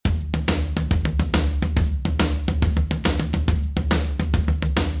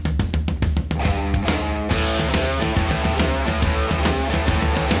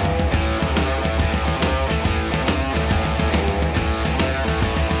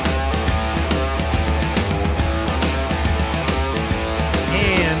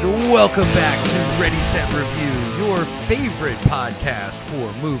Welcome back to Ready, Set, Review, your favorite podcast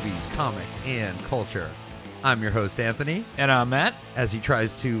for movies, comics, and culture. I'm your host, Anthony. And I'm Matt. As he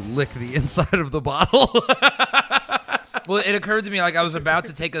tries to lick the inside of the bottle. Well, it occurred to me, like, I was about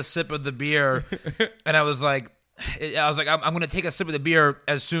to take a sip of the beer, and I was like, I'm going to take a sip of the beer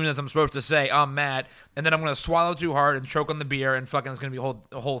as soon as I'm supposed to say, I'm Matt, and then I'm going to swallow too hard and choke on the beer, and fucking it's going to be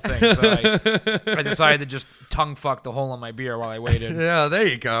a whole thing. So I decided to just tongue fuck the hole on my beer while I waited. Yeah, there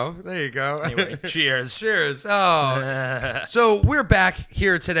you go. There you go. Anyway, cheers. Cheers. Oh. So we're back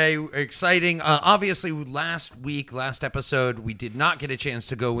here today. Exciting. Obviously, last episode, we did not get a chance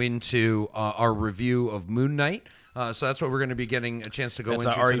to go into our review of Moon Knight. So that's what we're going to be getting a chance to go into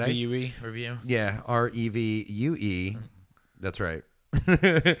today. That's REVUE review? Yeah, REVUE. That's right.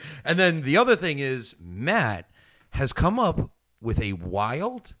 And then the other thing is Matt has come up with a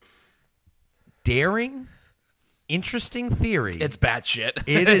wild, daring, interesting theory. It's batshit.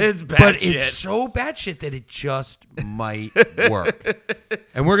 It is, it's batshit. But it's so batshit that it just might work.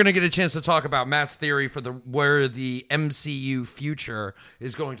 And we're going to get a chance to talk about Matt's theory for where the MCU future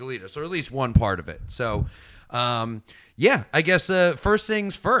is going to lead us, or at least one part of it. So... yeah, I guess first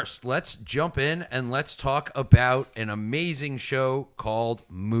things first, let's jump in and let's talk about an amazing show called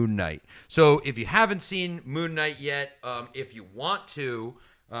Moon Knight. So if you haven't seen Moon Knight yet, if you want to,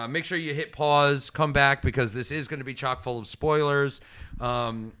 make sure you hit pause, come back, because this is going to be chock full of spoilers.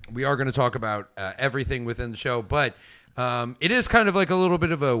 We are going to talk about everything within the show, but it is kind of like a little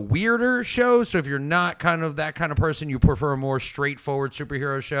bit of a weirder show, so if you're not kind of that kind of person, you prefer a more straightforward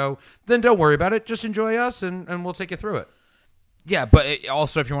superhero show, then don't worry about it. Just enjoy us, and we'll take you through it. Yeah, but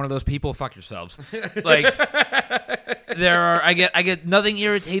also, if you're one of those people, fuck yourselves. Like, I get nothing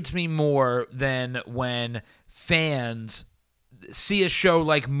irritates me more than when fans see a show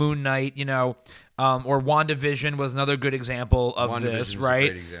like Moon Knight, or WandaVision was another good example of this, right? A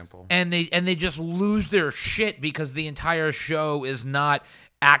great example. And they just lose their shit because the entire show is not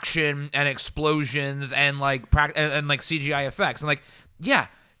action and explosions and like and like CGI effects. And like, yeah,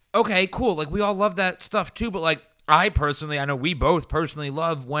 okay, cool. Like, we all love that stuff too, but like, I know we both personally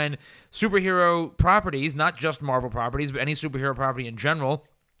love when superhero properties, not just Marvel properties, but any superhero property in general,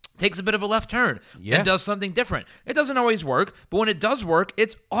 takes a bit of a left turn and does something different. It doesn't always work, but when it does work,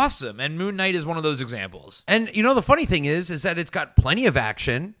 it's awesome. And Moon Knight is one of those examples. And the funny thing is that it's got plenty of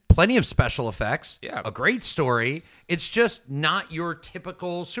action, plenty of special effects, a great story. It's just not your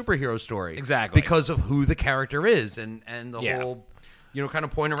typical superhero story. Exactly. Because of who the character is and the whole... kind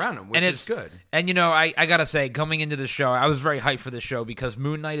of point around him, which is good. And, I got to say, coming into the show, I was very hyped for this show because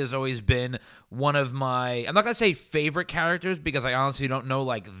Moon Knight has always been one of my, I'm not going to say favorite characters because I honestly don't know,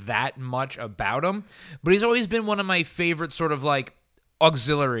 like, that much about him, but he's always been one of my favorite sort of, like,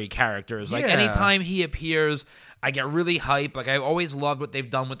 auxiliary characters. Like, anytime he appears, I get really hyped. Like, I always loved what they've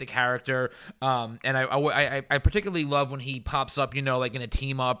done with the character, and I particularly love when he pops up, like in a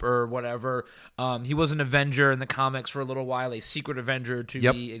team up or whatever. He was an Avenger in the comics for a little while, a secret Avenger to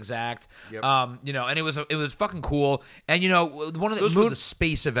be exact. Yep. And it was fucking cool. And one of those were the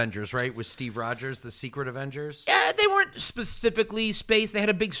Space Avengers, right? With Steve Rogers, the Secret Avengers. Yeah, they weren't specifically space. They had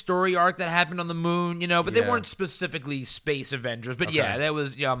a big story arc that happened on the moon, but they weren't specifically Space Avengers. But that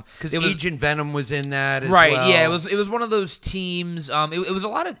was because Agent Venom was in that as right. well. Yeah, it was one of those teams. It was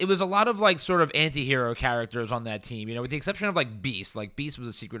a lot of like sort of anti-hero characters on that team. With the exception of like Beast. Like Beast was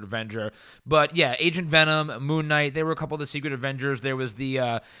a Secret Avenger, but yeah, Agent Venom, Moon Knight. They were a couple of the Secret Avengers. There was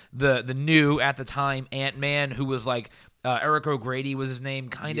the new at the time Ant-Man, who was like. Eric O'Grady was his name,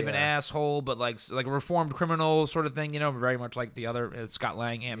 kind of an asshole, but like a reformed criminal sort of thing, very much like the other Scott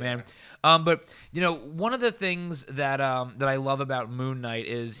Lang Ant-Man. But one of the things that I love about Moon Knight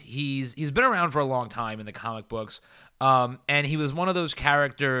is he's been around for a long time in the comic books. And he was one of those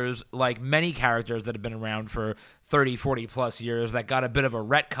characters, like many characters that have been around for 30, 40 plus years, that got a bit of a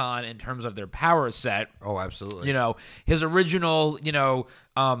retcon in terms of their power set. Oh, absolutely. His original,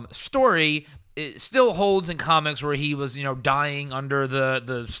 story, it still holds in comics where he was, dying under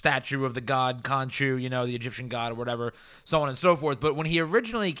the statue of the god Khonshu, the Egyptian god or whatever, so on and so forth. But when he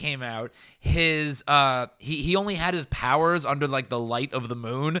originally came out, his he only had his powers under like the light of the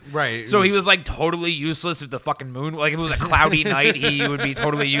moon. Right. So he was like totally useless if the fucking moon, like if it was a cloudy night, he would be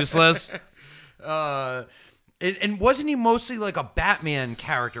totally useless. And wasn't he mostly like a Batman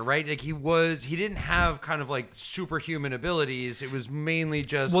character, right? Like he didn't have kind of like superhuman abilities. It was mainly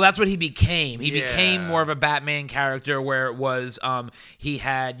just... Well, that's what he became. He became more of a Batman character where it was, he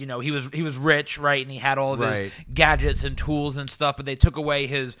had, he was rich, right? And he had all of his gadgets and tools and stuff, but they took away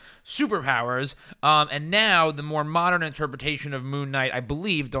his superpowers. And now the more modern interpretation of Moon Knight, I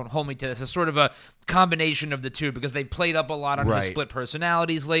believe, don't hold me to this, is sort of combination of the two, because they've played up a lot on his Right. split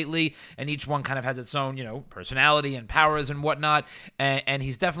personalities lately, and each one kind of has its own, personality and powers and whatnot. And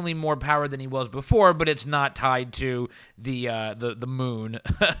he's definitely more powered than he was before, but it's not tied to the moon,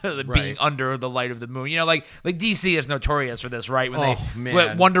 being under the light of the moon. Like DC is notorious for this, right?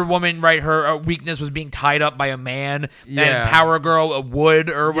 When Wonder Woman, right, her weakness was being tied up by a man, and Power Girl a wood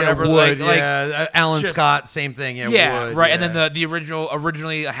or whatever. Alan Scott, same thing. Wood, right. And then the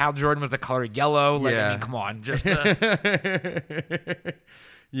originally Hal Jordan was the color yellow. I mean, come on, just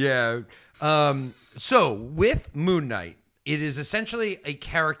yeah. So with Moon Knight, it is essentially a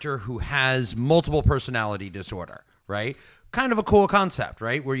character who has multiple personality disorder, right? Kind of a cool concept,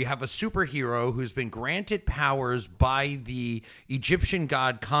 right? Where you have a superhero who's been granted powers by the Egyptian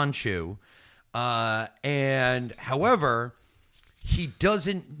god Khonshu, and however, he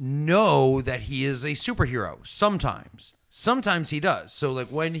doesn't know that he is a superhero. Sometimes he does. So, like,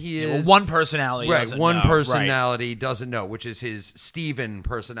 when he is... one personality doesn't know, doesn't know, which is his Stephen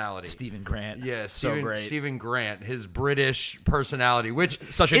personality. Stephen Grant. Yeah, so great. Stephen Grant, his British personality, which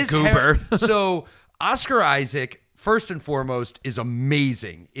such a goober. So, Oscar Isaac, first and foremost, is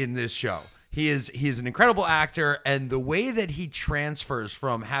amazing in this show. He is an incredible actor, and the way that he transfers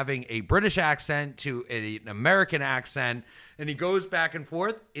from having a British accent to an American accent, and he goes back and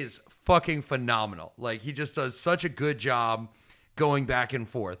forth, is fucking phenomenal. Like, he just does such a good job going back and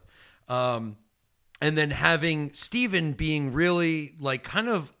forth. And then having Steven being really like kind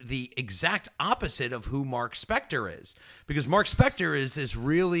of the exact opposite of who Mark Spector is. Because Mark Spector is this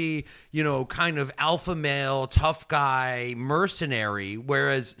really, kind of alpha male, tough guy, mercenary,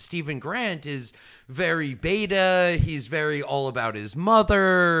 whereas Stephen Grant is very beta. He's very all about his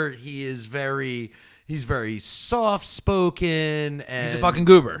mother. He's very soft-spoken. And he's a fucking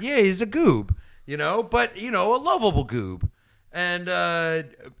goober. Yeah, he's a goob, but, a lovable goob.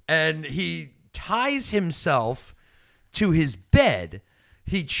 And he ties himself to his bed.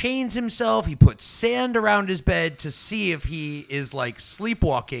 He chains himself. He puts sand around his bed to see if he is like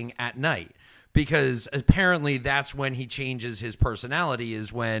sleepwalking at night, because apparently that's when he changes his personality,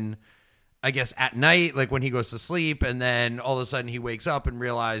 is when, I guess, at night, like when he goes to sleep, and then all of a sudden he wakes up and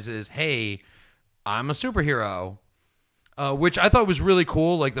realizes, hey, I'm a superhero, which I thought was really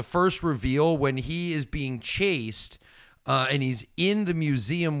cool. Like the first reveal when he is being chased and he's in the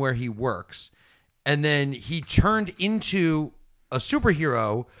museum where he works. And then he turned into a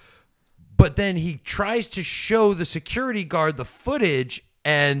superhero, but then he tries to show the security guard the footage,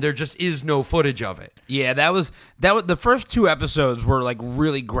 and there just is no footage of it. Yeah, that was the first two episodes were like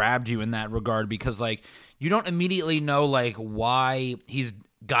really grabbed you in that regard, because like you don't immediately know like why he's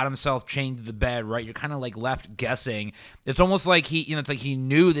got himself chained to the bed, right? You're kind of like left guessing. It's almost like it's like he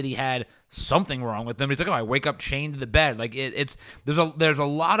knew that he had something wrong with him. He's like, oh, I wake up chained to the bed. Like there's a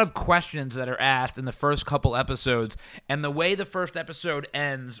lot of questions that are asked in the first couple episodes, and the way the first episode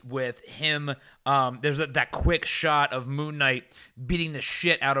ends with him, there's that quick shot of Moon Knight beating the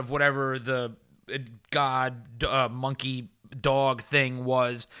shit out of whatever the god monkey dog thing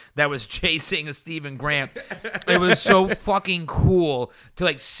was that was chasing Stephen Grant. It was so fucking cool to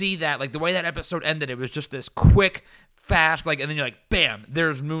like see that, like the way that episode ended. It was just this quick, fast, like, and then you're like, bam,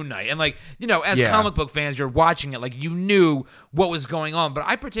 there's Moon Knight. And like, as comic book fans, you're watching it, like you knew what was going on. But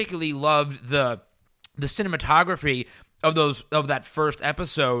I particularly loved the cinematography of that first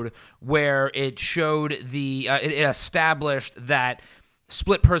episode, where it showed it established that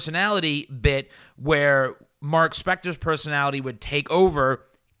split personality bit where Mark Spector's personality would take over,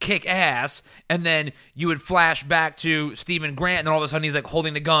 kick ass, and then you would flash back to Stephen Grant, and then all of a sudden he's like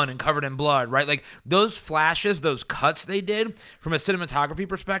holding the gun and covered in blood, right? Like those flashes, those cuts they did from a cinematography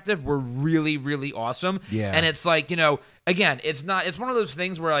perspective were really, really awesome. Yeah. And it's like, again, it's one of those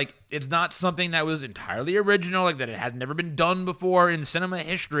things where like it's not something that was entirely original, like that it had never been done before in cinema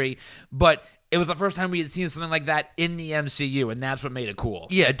history, but it was the first time we had seen something like that in the MCU, and that's what made it cool.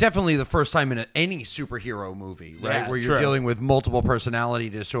 Yeah, definitely the first time in any superhero movie, right? Yeah, where you're dealing with multiple personality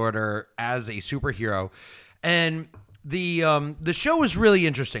disorder as a superhero. And the show is really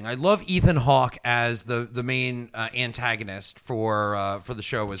interesting. I love Ethan Hawke as the main antagonist for the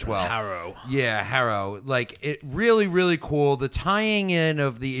show as well. Harrow. Yeah, Harrow. Like, it really, really cool. The tying in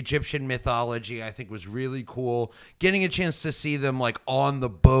of the Egyptian mythology, I think, was really cool. Getting a chance to see them like on the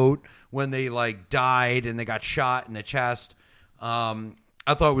boat when they like died and they got shot in the chest. I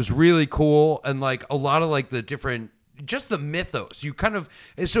thought it was really cool, and like a lot of like the different, just the mythos.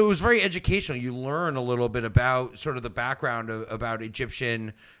 So it was very educational. You learn a little bit about sort of the background about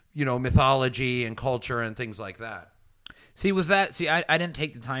Egyptian, mythology and culture and things like that. See, I didn't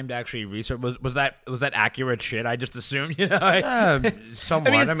take the time to actually research. Was that accurate shit? I just assumed,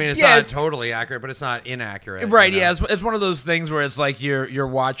 Somewhat. I mean, it's yeah, not totally accurate, but it's not inaccurate. Right, you know? yeah, it's one of those things where it's like you're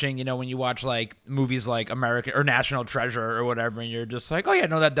watching, when you watch like movies like American or National Treasure or whatever, and you're just like, oh yeah,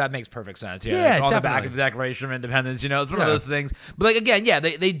 no, that makes perfect sense. Yeah, it's on the back definitely. of the Declaration of Independence. It's one of those things. But like again, yeah,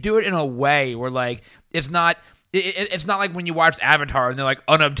 they do it in a way where like it's not. It's not like when you watch Avatar and they're like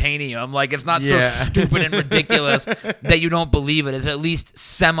unobtainium. Like it's not so stupid and ridiculous that you don't believe it. It's at least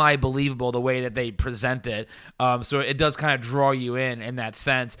semi-believable the way that they present it. So it does kind of draw you in that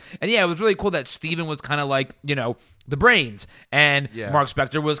sense. And yeah, it was really cool that Steven was kind of like, the brains, and Mark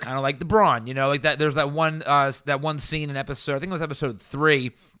Spector was kind of like the brawn. Like that. There's that one scene in episode, I think it was episode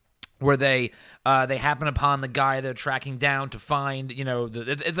 3, where they happen upon the guy they're tracking down to find,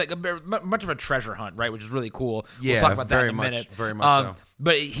 it's like much of a treasure hunt, right? Which is really cool. Yeah, we'll talk about that in a minute. Very much so.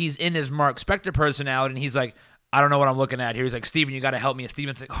 But he's in his Mark Spector personality, and he's like, I don't know what I'm looking at here. He's like, Steven, you got to help me. And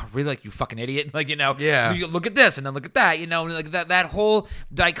Steven's like, oh, really? Like, you fucking idiot? Like, Yeah. So you look at this and then look at that, and like that whole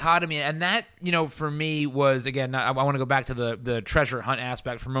dichotomy. And that, for me was, again, I want to go back to the treasure hunt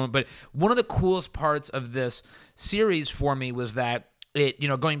aspect for a moment, but one of the coolest parts of this series for me was that it,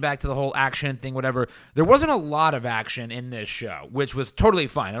 going back to the whole action thing, whatever, there wasn't a lot of action in this show, which was totally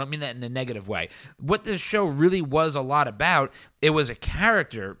fine. I don't mean that in a negative way. What this show really was a lot about, it was a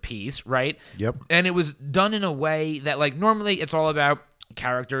character piece, right? Yep. And it was done in a way that, like, normally it's all about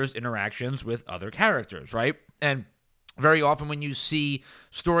characters' interactions with other characters, right? And very often when you see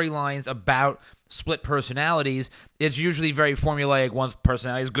storylines about split personalities, it's usually very formulaic. One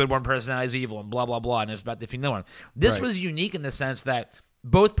personality is good, one personality is evil, and blah, blah, blah, and it's about defeating the other one. This was unique in the sense that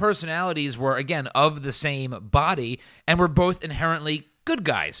both personalities were, again, of the same body and were both inherently good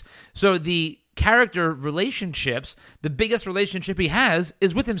guys. So the character relationships, the biggest relationship he has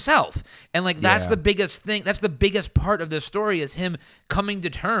is with himself. And like that's the biggest thing, that's the biggest part of this story, is him coming to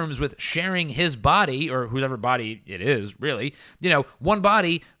terms with sharing his body, or whoever body it is, really. One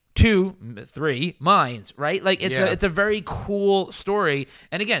body, 2, 3 minds, right? Like it's a very cool story.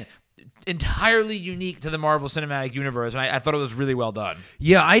 And again, entirely unique to the Marvel Cinematic Universe, and I thought it was really well done.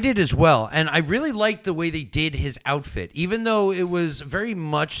 Yeah, I did as well, and I really liked the way they did his outfit, even though it was very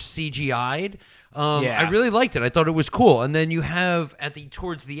much CGI'd. I really liked it. I thought it was cool. And then you have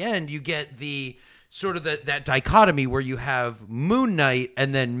towards the end, you get the sort of that dichotomy where you have Moon Knight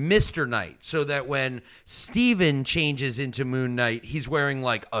and then Mr. Knight, so that when Steven changes into Moon Knight, he's wearing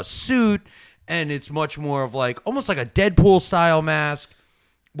like a suit, and it's much more of like almost like a Deadpool style mask.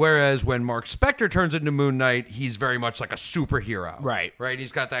 Whereas when Mark Spector turns into Moon Knight, he's very much like a superhero. Right.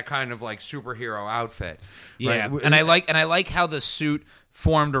 He's got that kind of like superhero outfit. Yeah. Right? And I like how the suit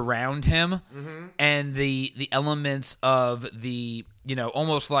formed around him, and the elements of the,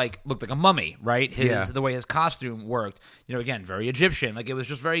 almost like looked like a mummy, right? The way his costume worked, again, very Egyptian. Like it was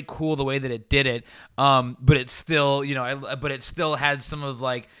just very cool the way that it did it. But it still, but it still had some of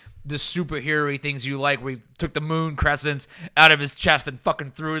like the superhero-y things you like, where he took the moon crescents out of his chest and fucking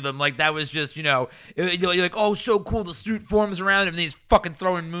threw them. Like, that was just, you're like, oh, so cool, the suit forms around him, and he's fucking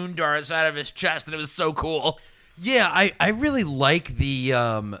throwing moon darts out of his chest, and it was so cool. Yeah, I really like the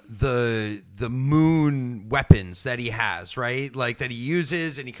moon weapons that he has, right? Like, that he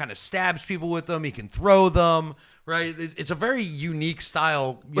uses, and he kind of stabs people with them, he can throw them. Right, it's a very unique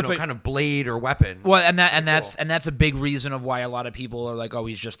style, kind of blade or weapon. Well, and that's a big reason of why a lot of people are like, oh,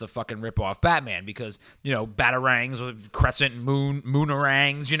 he's just a fucking ripoff Batman, because batarangs, crescent,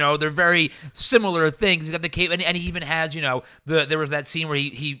 moonarangs, they're very similar things. He's got the cape, and he even has, there was that scene where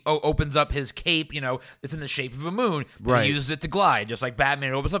he opens up his cape, it's in the shape of a moon, and he uses it to glide, just like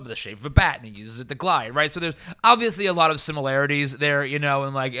Batman opens up in the shape of a bat, and he uses it to glide, right? So there's obviously a lot of similarities there,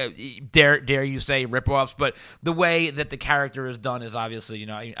 and like dare you say ripoffs, but the way that the character is done is obviously,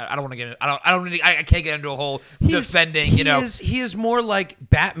 I don't want to get, I can't get into a whole defending, He is more like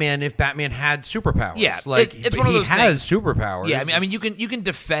Batman if Batman had superpowers. Yeah, like it's one of those he has things. Superpowers. Yeah, I mean, you can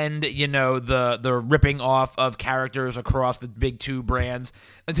defend, the ripping off of characters across the big two brands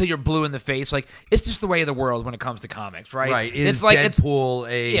until you're blue in the face. Like, it's just the way of the world when it comes to comics, right? Right. It's like Deadpool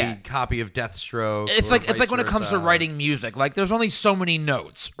a copy of Deathstroke? It's like when it comes to writing music. Like, there's only so many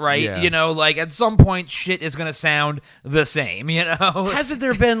notes, right? Yeah. Like at some point, shit is gonna sound the same. Hasn't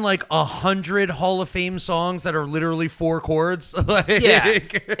there been like 100 Hall of Fame songs that are literally 4 chords?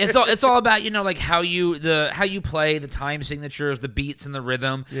 It's all about like how you play, the time signatures, the beats, and the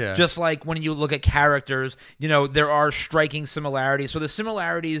rhythm. Yeah. Just like when you look at characters, there are striking similarities. So the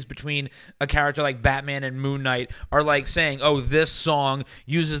similarities between a character like Batman and Moon Knight are like saying, oh, this song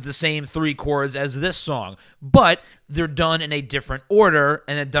uses the same 3 chords as this song, but they're done in a different order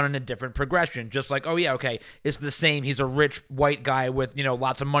and then done in a different progression. Just like, oh yeah, okay, it's the same. He's a rich white guy with,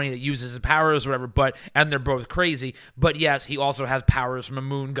 lots of money that uses his powers or whatever, and they're both crazy. But yes, he also has powers from a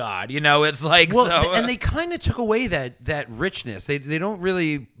moon god. It's like, and they kind of took away that richness. They don't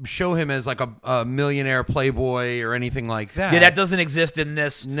really show him as like a millionaire playboy or anything like that. Yeah, that doesn't exist in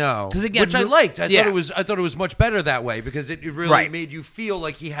this. No, because again, which I liked. I thought it was much better that way because it really made you feel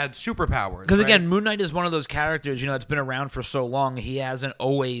like he had superpowers. Because again, Moon Knight is one of those characters, that's been around for so long. He hasn't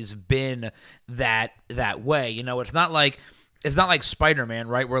always been that way. It's not like Spider-Man,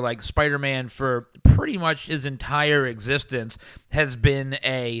 right? Where like Spider-Man for pretty much his entire existence has been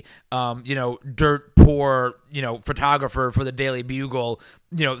a dirt poor photographer for the Daily Bugle,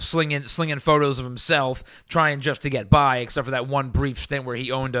 slinging photos of himself, trying just to get by. Except for that one brief stint where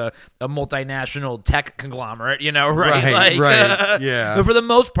he owned a multinational tech conglomerate, right? Right. Yeah. But for the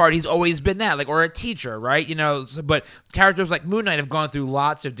most part, he's always been that, or a teacher, right? But characters like Moon Knight have gone through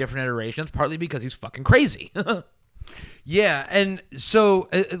lots of different iterations, partly because he's fucking crazy. Yeah, and so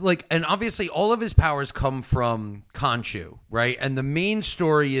and obviously all of his powers come from Khonshu, right? And the main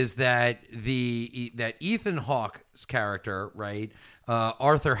story is that that Ethan Hawke's character, right,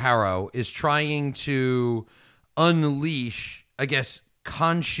 Arthur Harrow, is trying to unleash, I guess,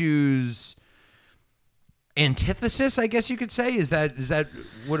 Khonshu's antithesis, I guess you could say. Is that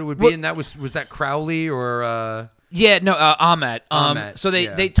what it would be? And that was that Crowley or Yeah, no, Ahmet. Ahmet, so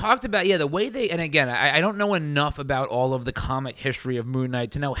they talked about, the way they, and again, I don't know enough about all of the comic history of Moon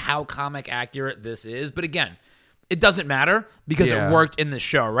Knight to know how comic accurate this is, but again, it doesn't matter because it worked in the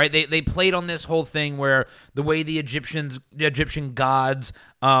show, right? They played on this whole thing where the way the Egyptian gods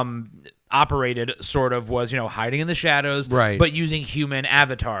operated sort of was, hiding in the shadows, right, but using human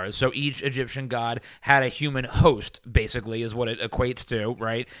avatars. So each Egyptian god had a human host, basically, is what it equates to,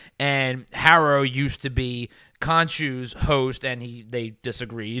 right? And Harrow used to be Khonshu's host, and they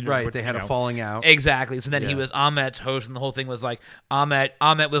disagreed. Right, they had a falling out. Exactly. So then he was Ahmet's host, and the whole thing was like Ahmet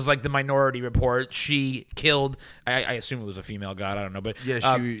was like the Minority Report. She killed. I assume it was a female god. I don't know, but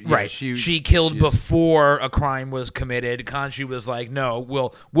she killed before a crime was committed. Khonshu was like, no,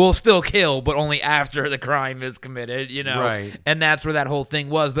 we'll still kill, but only after the crime is committed. Right. And that's where that whole thing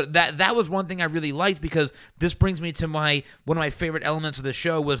was. But that was one thing I really liked, because this brings me to one of my favorite elements of the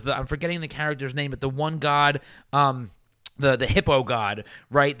show was I'm forgetting the character's name, but the one god. The hippo god,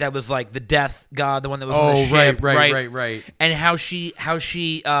 right? That was like the death god, the one that was on the ship, right. And how she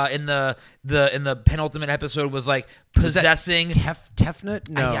in the penultimate episode was like possessing Tefnut.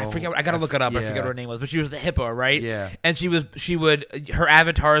 No, I forget. I gotta look it up. I forget what her name was, but she was the hippo, right? Yeah. And her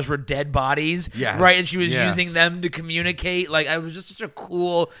avatars were dead bodies, right? And she was using them to communicate. Like, it was just such a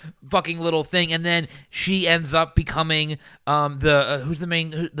cool fucking little thing. And then she ends up becoming who's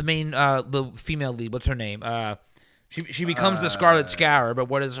the female lead? What's her name? She becomes the Scarlet Scarab, but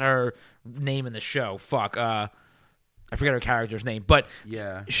what is her name in the show? Fuck. I forget her character's name, but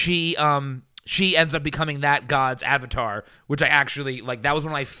she ends up becoming that god's avatar, which I actually like. That was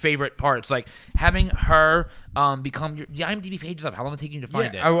one of my favorite parts. Like having her become the IMDb page is up. How long did it take you to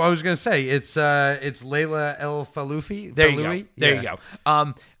find it? I was gonna say it's Layla El Faloufi. There you go. There you go.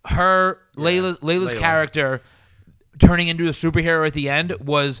 Layla's character turning into a superhero at the end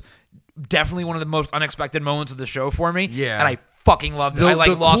was definitely one of the most unexpected moments of the show for me. Yeah. And I fucking loved it. I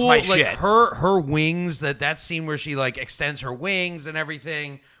lost my shit. Her wings, that scene where she like extends her wings and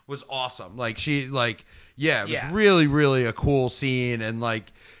everything was awesome. Like it was really, really a cool scene. And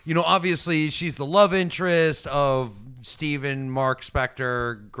obviously she's the love interest of Stephen, Mark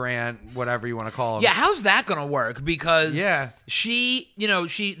Spector, Grant, whatever you want to call him. Yeah, how's that going to work? Because they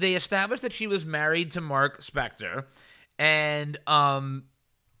established that she was married to Mark Spector, and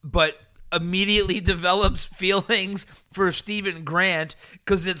but immediately develops feelings for Stephen Grant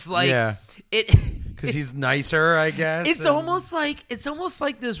because it's like because he's nicer, I guess. It's almost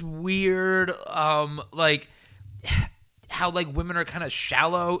like this weird like how like women are kind of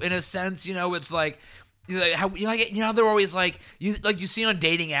shallow in a sense, it's like how they're always like you see on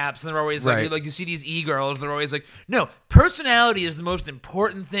dating apps, and they're always like you see these e-girls, they're always like, no, personality is the most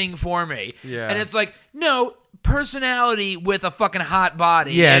important thing for me. Yeah. And it's like, no, personality with a fucking hot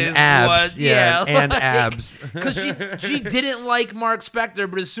body. Yeah, is and abs. And like, abs. Because she didn't like Mark Spector,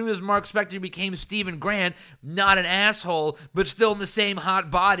 but as soon as Mark Spector became Stephen Grant, not an asshole, but still in the same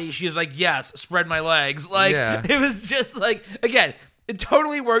hot body, she was like, yes, spread my legs. Like, it was just like, again, it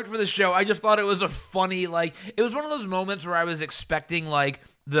totally worked for the show. I just thought it was a funny, it was one of those moments where I was expecting,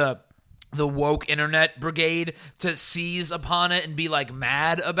 the the woke internet brigade to seize upon it and be like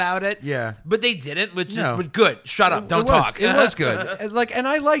mad about it. Yeah. But they didn't, which No. is good. Shut up. Don't talk. It was good. And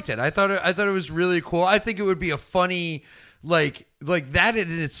I liked it. I thought it was really cool. I think it would be a funny like that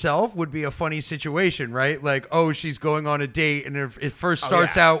in itself would be a funny situation, right? Like, oh, she's going on a date, and it first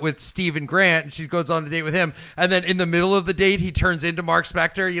starts out with Stephen Grant, and she goes on a date with him, and then in the middle of the date, he turns into Mark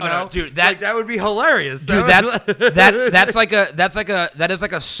Spector. You know, no, dude, that would be hilarious. Dude, that is like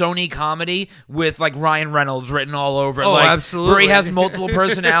a Sony comedy with like Ryan Reynolds written all over it. Oh, like, absolutely. Where he has multiple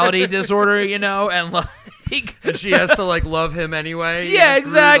personality disorder, you know, and like. And she has to like love him anyway. Yeah, through,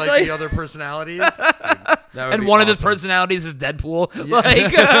 exactly. Like, the other personalities. And one of his personalities is Deadpool. Yeah.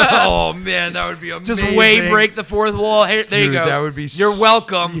 Like, oh man, that would be amazing. just way break the fourth wall. Here, there Dude, you go. That would be. You're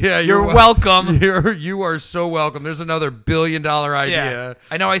welcome. Yeah, you're welcome. You are so welcome. There's another $1 billion idea. Yeah.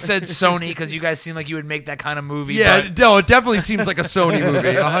 I know I said Sony because you guys seem like you would make that kind of movie. Yeah, but no, it definitely seems like a Sony movie,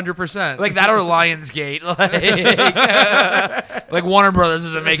 100%. like that or Lionsgate. Like Warner Brothers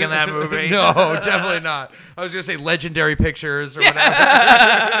isn't making that movie. No, definitely not. I was gonna say Legendary Pictures or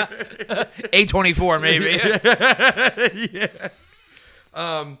whatever. A24 maybe. Yeah.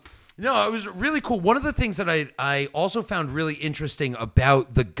 No, it was really cool. One of the things that I also found really interesting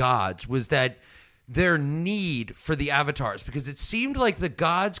about the gods was that their need for the avatars, because it seemed like the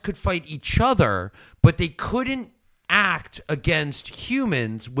gods could fight each other, but they couldn't act against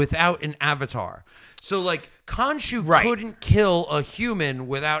humans without an avatar. So, like, Khonshu couldn't kill a human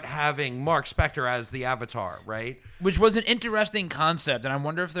without having Mark Spector as the avatar, right? Which was an interesting concept, and I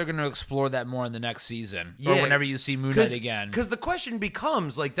wonder if they're going to explore that more in the next season or whenever you see Moon Knight again. Because the question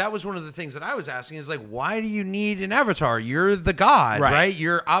becomes, like, that was one of the things that I was asking is, like, why do you need an avatar? You're the god, right?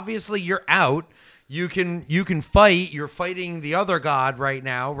 You're out. You can fight. You're fighting the other god right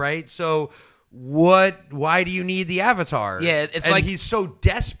now, right? So why do you need the avatar? Yeah, it's and like he's so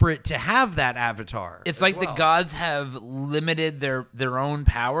desperate to have that avatar. It's like the gods have limited their own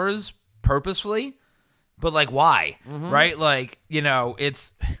powers purposefully, but like why? Right? Like, you know,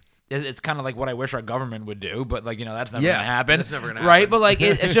 it's kind of like what I wish our government would do, but like, you know, that's never going to happen. That's never going to happen. Right? But like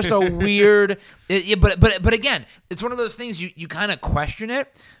it's just a weird but again, it's one of those things you kind of question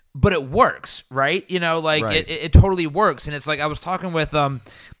it, but it works, right? You know, like it totally works. And it's like I was talking with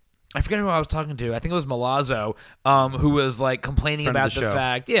I forget who I was talking to. I think it was Malazzo, who was like complaining about the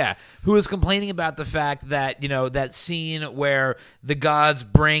fact, who was complaining about the fact that, you know, that scene where the gods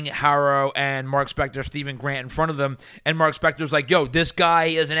bring Harrow and Mark Spector, Stephen Grant in front of them, and Mark Spector's like, "Yo, this guy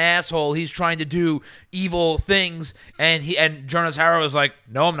is an asshole. He's trying to do evil things," and Jonas Harrow is like,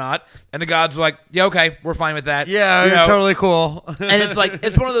 "No, I'm not," and the gods are like, "Yeah, okay, we're fine with that." Yeah, you know? Totally cool. And it's like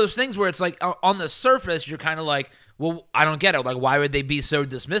it's one of those things where it's like on the surface you're kind of like, well, I don't get it. Like, why would they be so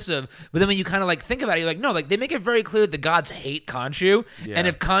dismissive? But then when you kind of like think about it, you're like, no, like they make it very clear that the gods hate Khonshu. Yeah. And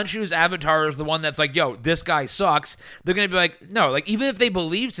if Khonshu's avatar is the one that's like, yo, this guy sucks, they're going to be like, no, like even if they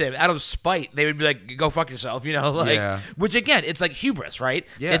believed him out of spite, they would be like, go fuck yourself, you know? Like, which again, it's like hubris, right?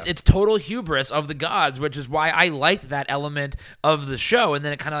 Yeah. It's total hubris of the gods, which is why I liked that element of the show. And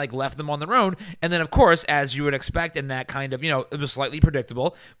then it kind of like left them on their own. And then, of course, as you would expect in that kind of, you know, it was slightly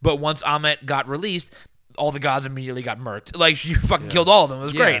predictable. But once Ammit got released, all the gods immediately got murked. Like, she fucking killed all of them. It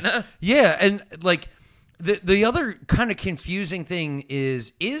was great. Yeah, and like the other kind of confusing thing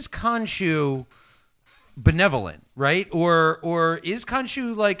is Khonshu benevolent, right? Or is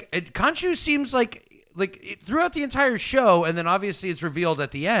Khonshu like Khonshu seems like throughout the entire show, and then obviously it's revealed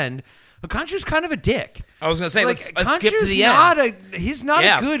at the end. But Khonshu's kind of a dick. I was gonna say, like, let's skip to the end. He's not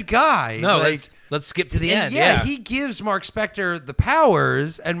a good guy. No, like, let's skip to the end. Yeah, he gives Mark Spector the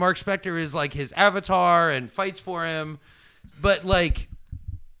powers, and Mark Spector is like his avatar and fights for him. But like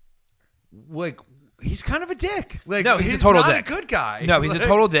he's kind of a dick. Like, no, he's a total dick. A good guy. No, he's a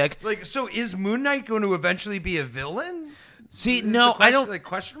total dick. Like, so is Moon Knight going to eventually be a villain? See, no, I don't. Like,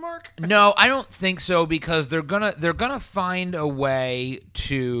 question mark? No, I don't think so, because they're gonna find a way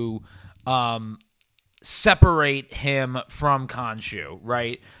to separate him from Khonshu,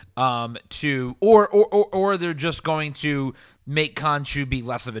 right? Or they're just going to make Khonshu be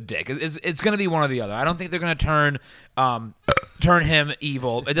less of a dick. It's going to be one or the other. I don't think they're going to turn him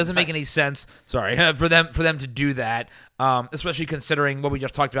evil. It doesn't make any sense. Sorry for them to do that, especially considering what we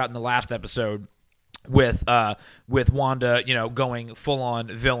just talked about in the last episode with Wanda, you know, going full on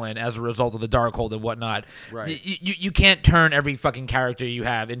villain as a result of the Darkhold and whatnot. Right. You can't turn every fucking character you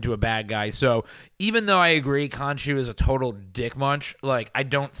have into a bad guy. So even though I agree Khonshu is a total dick munch, like, I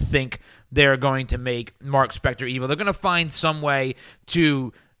don't think they're going to make Mark Spector evil. They're going to find some way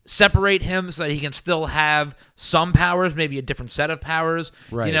to separate him so that he can still have some powers, maybe a different set of powers,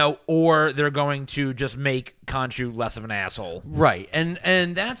 Right. or they're going to just make Khonshu less of an asshole. Right.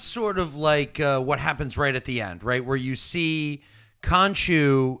 And that's sort of like what happens right at the end, right? Where you see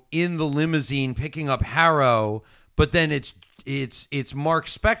Khonshu in the limousine picking up Harrow, but then it's Mark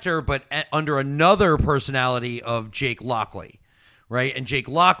Spector, but under another personality of Jake Lockley, right? And Jake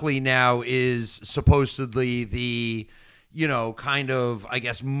Lockley now is supposedly the, kind of, I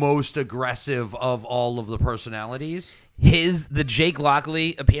guess, most aggressive of all of the personalities. The Jake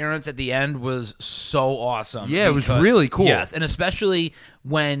Lockley appearance at the end was so awesome. Yeah, it was really cool. Yes, and especially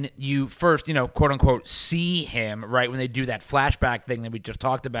when you first, quote unquote, see him, right, when they do that flashback thing that we just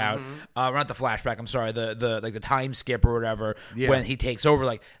talked about. Not the flashback, I'm sorry, the time skip or whatever, when he takes over.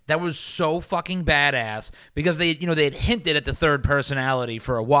 Like, that was so fucking badass because they had hinted at the third personality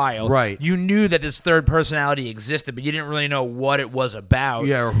for a while. Right. You knew that this third personality existed, but you didn't really know what it was about.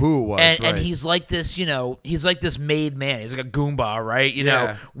 Yeah, or who it was. And he's like this, he's like this made man. He's like a Goomba, right?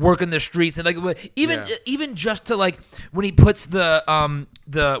 Working the streets and even just to like when he puts when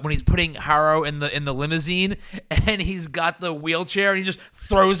he's putting Harrow in the limousine and he's got the wheelchair and he just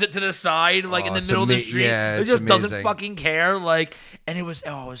throws it to the side in the middle of the street. Yeah, he just amazing. doesn't fucking care. And it was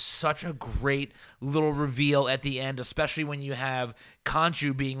such a great little reveal at the end, especially when you have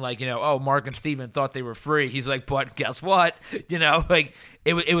Khonshu being like, Mark and Steven thought they were free. He's like, but guess what?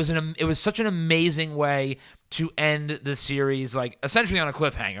 It was such an amazing way to end the series, essentially on a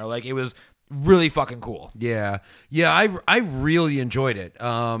cliffhanger. It was really fucking cool. Yeah. I really enjoyed it.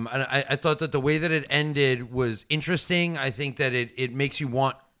 And I thought that the way that it ended was interesting. I think that it makes you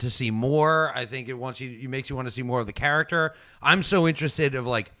want to see more. I think it makes you want to see more of the character. I'm so interested of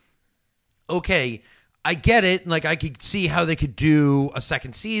okay, I get it. I could see how they could do a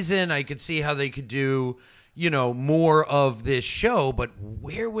second season. I could see how they could do, more of this show, but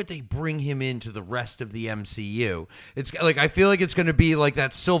where would they bring him into the rest of the MCU? It's I feel like it's going to be like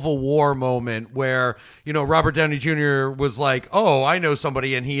that Civil War moment where, Robert Downey Jr. was like, oh, I know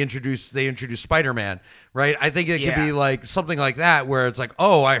somebody, and they introduced Spider-Man, right? I think it could be like something like that where it's like,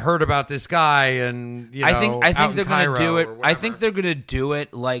 oh, I heard about this guy, and, I think they're going to do it. I think they're going to do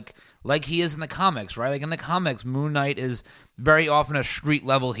it like he is in the comics, right? In the comics, Moon Knight is very often a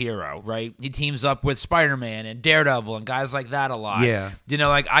street-level hero, right? He teams up with Spider-Man and Daredevil and guys like that a lot. Yeah.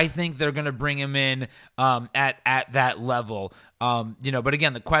 I think they're going to bring him in at that level. But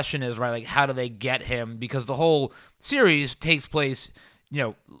again, the question is, right, how do they get him? Because the whole series takes place,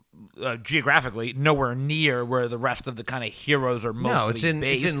 geographically nowhere near where the rest of the kind of heroes are mostly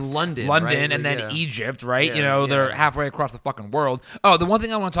based. It's in London, right? And then Egypt, right? They're halfway across the fucking world. Oh, the one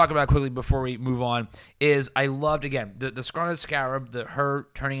thing I want to talk about quickly before we move on is I loved, again, the Scarlet Scarab, her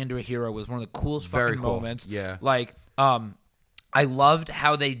turning into a hero was one of the coolest Very fucking cool. moments. Yeah. I loved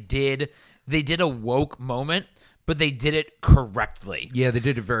how they did a woke moment, but they did it correctly. Yeah, they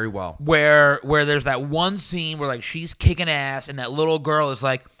did it very well. Where there's that one scene where she's kicking ass and that little girl is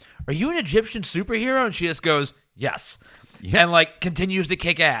like, "Are you an Egyptian superhero?" And she just goes, "Yes." Yeah. And continues to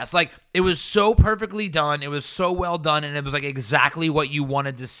kick ass. It was so perfectly done. It was so well done, and it was exactly what you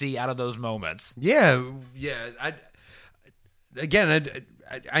wanted to see out of those moments. Yeah.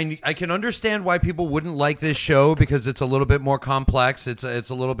 I can understand why people wouldn't like this show because it's a little bit more complex. It's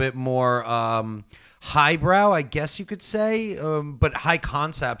a little bit more highbrow, I guess you could say, but high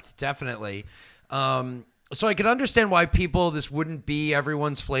concept, definitely. So I can understand why this wouldn't be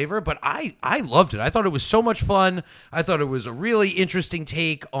everyone's flavor, but I loved it. I thought it was so much fun. I thought it was a really interesting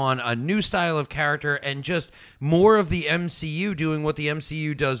take on a new style of character and just more of the MCU doing what the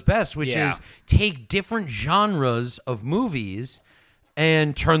MCU does best, which is take different genres of movies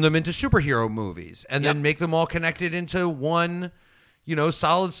and turn them into superhero movies and then make them all connected into one,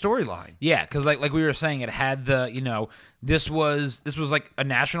 solid storyline. Yeah, because like we were saying, it had the, this was like a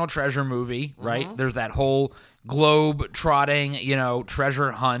national treasure movie, right? Mm-hmm. There's that whole globe trotting,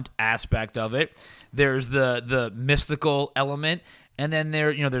 treasure hunt aspect of it. There's the mystical element. And then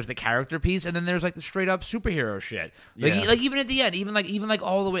there's the character piece, and then there's the straight up superhero shit. Even at the end, even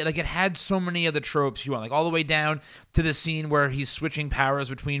all the way, it had so many of the tropes you want, all the way down to the scene where he's switching powers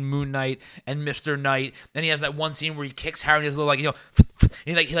between Moon Knight and Mr. Knight. Then he has that one scene where he kicks Harry and his little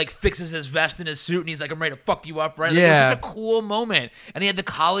he fixes his vest and his suit, and he's like, "I'm ready to fuck you up," right? It was such a cool moment. And he had the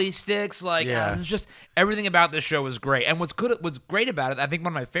collie sticks, it was just everything about this show was great. And what's great about it, I think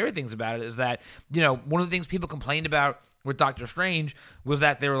one of my favorite things about it is that one of the things people complained about with Doctor Strange was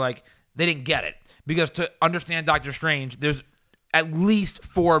that they were they didn't get it. Because to understand Doctor Strange, there's at least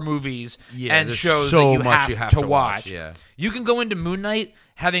 4 movies and shows that you have to watch. Yeah. You can go into Moon Knight,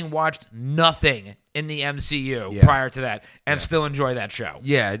 having watched nothing in the MCU Yeah. prior to that and still enjoy that show.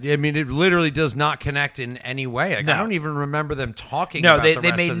 Yeah, I mean, it literally does not connect in any way. Like, No. I don't even remember them talking No, about they the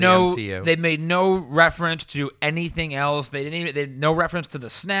rest made of no the MCU. they made no reference to anything else. They didn't even they had no reference to the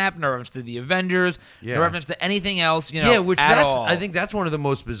Snap, no reference to the Avengers, Yeah. no reference to anything else. You know, yeah, which at that's all. I think that's one of the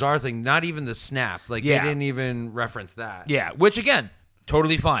most bizarre things. Not even the Snap. Like, Yeah. they didn't even reference that. Yeah, which again,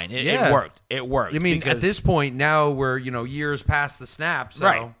 totally fine. It Yeah. worked. It worked. I mean, because- at this point now we're years past the Snap. So,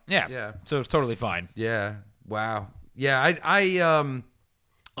 right? Yeah. yeah, So it's totally fine. yeah. Wow. Yeah,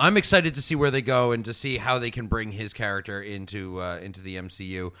 I'm excited to see where they go and to see how they can bring his character into the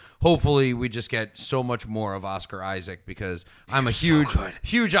MCU. Hopefully, we just get so much more of Oscar Isaac because I'm a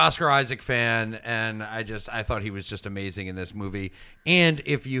huge Oscar Isaac fan, and I thought he was just amazing in this movie. And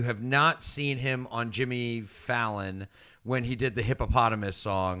if you have not seen him on Jimmy Fallon when he did the hippopotamus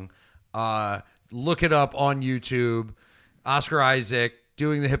song, look it up on YouTube. Oscar Isaac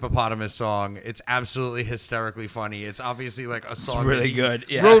doing the hippopotamus song. It's absolutely hysterically funny. It's obviously like a song really that he good,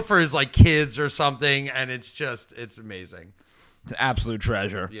 yeah. wrote for his like kids or something, and it's amazing. It's an absolute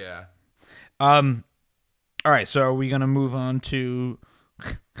treasure. Yeah. All right, so are we gonna move on to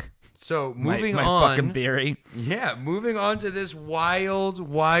So my moving fucking on, theory? yeah, moving on to this wild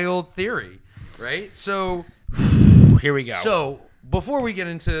theory, right? So Here we go. So before we get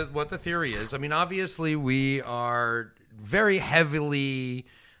into what the theory is, I mean, obviously we are very heavily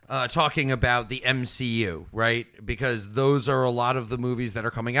talking about the MCU, right? Because those are a lot of the movies that are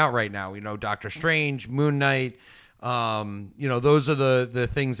coming out right now. Doctor Strange, Moon Knight. Those are the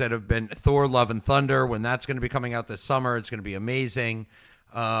things that have been Thor: Love and Thunder. When that's going to be coming out this summer, it's going to be amazing.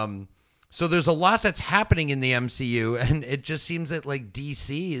 So there's a lot that's happening in the MCU, and it just seems that like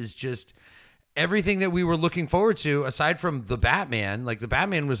DC is just everything that we were looking forward to, aside from the Batman. Like the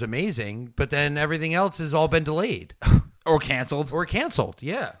Batman was amazing, but then everything else has all been delayed or canceled. or canceled.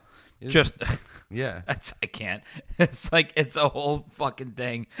 Yeah, Just yeah. I can't. It's like it's a whole fucking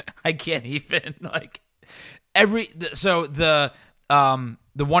thing. I can't even like the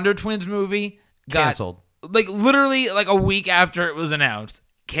Wonder Twins movie got Canceled. like literally like a week after it was announced.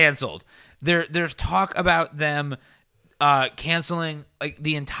 Canceled. There's talk about them canceling like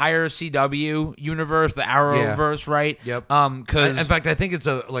the entire CW universe, the Arrowverse, right? Yep. Because In fact, I think it's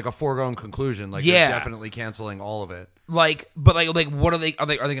a foregone conclusion. Like Yeah. they're definitely canceling all of it. but what are they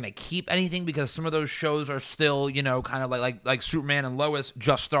going to keep anything? Because some of those shows are still kind of like Superman and Lois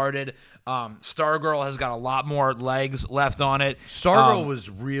just started. Stargirl has got a lot more legs left on it. Stargirl was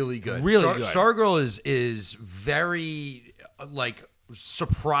really good. Really good. Stargirl is very like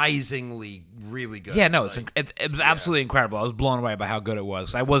surprisingly really good. Yeah, no, it was absolutely incredible. I was blown away by how good it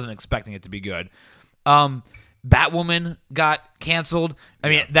was. I wasn't expecting it to be good. Batwoman got canceled. I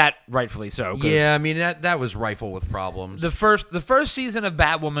mean, that rightfully so. 'Cause Yeah, I mean that was rifle with problems. the first season of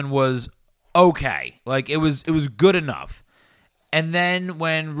Batwoman was okay. Like it was good enough. And then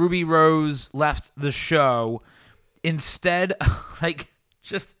when Ruby Rose left the show, instead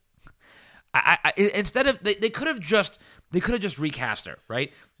instead of they could have just recast her,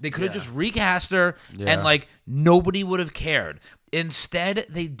 right? They could have just recast her and like nobody would have cared. Instead,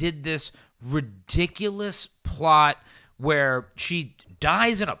 they did this ridiculous plot where she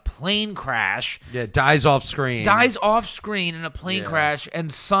dies in a plane crash. Yeah, dies off screen. Dies off screen in a plane crash,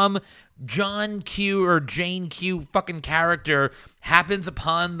 and some John Q or Jane Q fucking character happens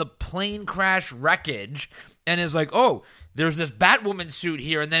upon the plane crash wreckage and is like, oh, there's this Batwoman suit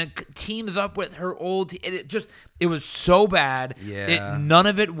here, and then teams up with her old. It was so bad. Yeah. None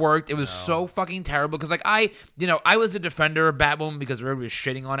of it worked. It was so fucking terrible. Because like I was a defender of Batwoman because everybody was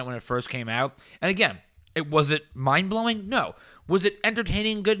shitting on it when it first came out. And again, was it mind blowing? No. Was it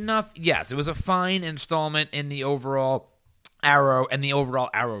entertaining? Good enough? Yes. It was a fine installment in the overall Arrow and the overall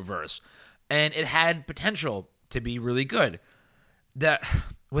Arrowverse, and it had potential to be really good. That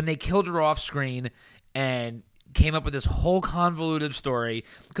when they killed her off screen and came up with this whole convoluted story,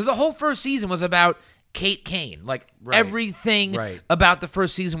 because the whole first season was about Kate Kane. Like everything about the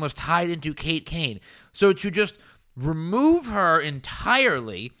first season was tied into Kate Kane. So to just remove her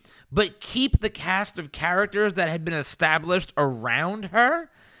entirely, but keep the cast of characters that had been established around her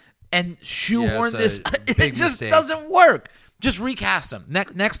and shoehorn this, it just doesn't work. Just recast them.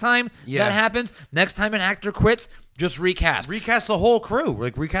 Next time that happens, next time an actor quits, just recast. Recast the whole crew.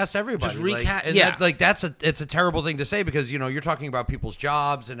 Like recast everybody. Just recast. It's a terrible thing to say because you're talking about people's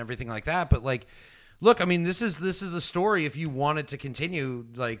jobs and everything like that. But like, look, I mean, this is the story. If you wanted to continue,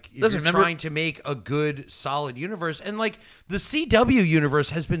 like, if you're trying to make a good, solid universe, and like the CW universe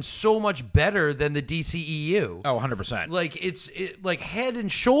has been so much better than the DCEU. Oh, 100%. Like it's like head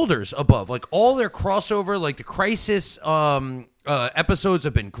and shoulders above. Like all their crossover, like the Crisis episodes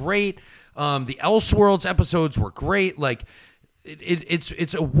have been great. The Elseworlds episodes were great. Like,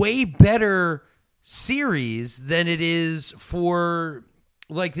 it's a way better series than it is for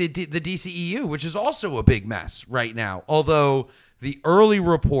like the DCEU, which is also a big mess right now. Although the early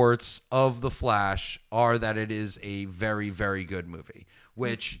reports of The Flash are that it is a very, very good movie,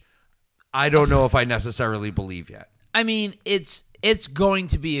 which I don't know if I necessarily believe yet. I mean, it's going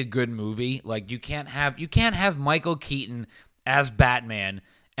to be a good movie. Like, you can't have Michael Keaton as Batman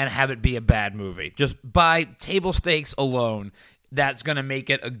and have it be a bad movie. Just by table stakes alone, that's going to make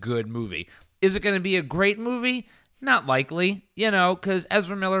it a good movie. Is it going to be a great movie? Not likely, because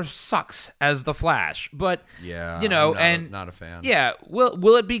Ezra Miller sucks as the Flash. But yeah, not a fan. Yeah,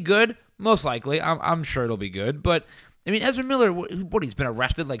 will it be good? Most likely, I'm sure it'll be good. But I mean, Ezra Miller, he's been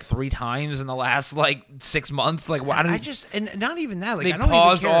arrested like 3 times in the last 6 months. Like, why? And not even that. Like, they I don't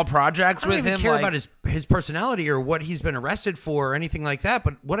paused even care, all projects with him. I don't even care about his personality or what he's been arrested for or anything like that.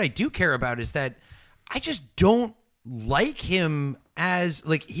 But what I do care about is that I just don't like him as,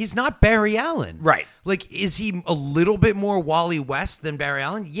 like, he's not Barry Allen. Right. Like, is he a little bit more Wally West than Barry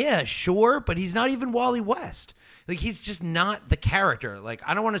Allen? Yeah, sure, but he's not even Wally West. Like, he's just not the character. Like,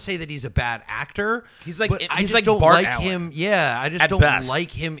 I don't want to say that he's a bad actor. He's like, but I just don't Bart like Allen. him. Yeah, I just don't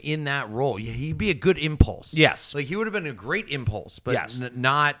like him in that role. Yeah, he'd be a good Impulse. Yes. Like, he would have been a great Impulse, but yes.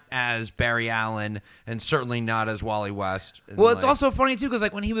 Not as Barry Allen and certainly not as Wally West. Well, it's also funny, too, because,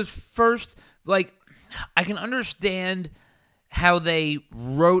 like, when he was first, like, I can understand how they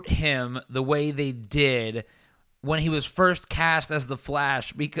wrote him the way they did when he was first cast as the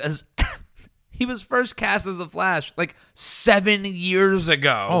Flash, because he was first cast as the Flash 7 years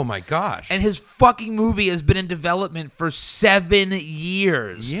ago. Oh my gosh. And his fucking movie has been in development for 7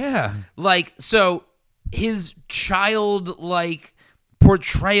 years. Yeah. So his childlike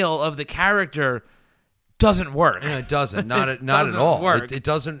portrayal of the character doesn't work. Yeah, it doesn't. Not at all. It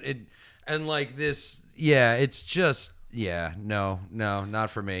doesn't. And like this, yeah, it's just, yeah, no, not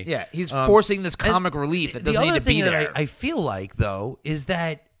for me. Yeah, he's forcing this comic relief that doesn't need to be there. The other thing that I feel like, though, is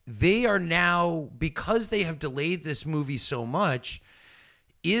that they are now, because they have delayed this movie so much,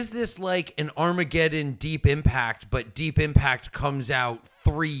 is this like an Armageddon Deep Impact, but Deep Impact comes out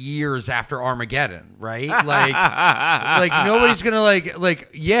 3 years after Armageddon, right? Like nobody's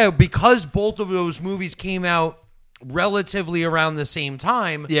gonna because both of those movies came out relatively around the same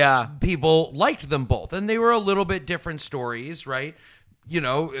time. Yeah, people liked them both, and they were a little bit different stories, right?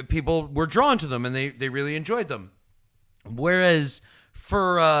 People were drawn to them, and they really enjoyed them. Whereas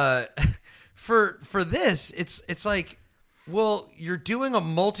for this, it's like, well, you're doing a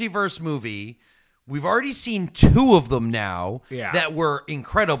multiverse movie. We've already seen 2 of them now that were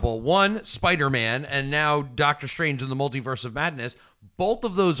incredible. One, Spider-Man, and now Doctor Strange in the Multiverse of Madness. Both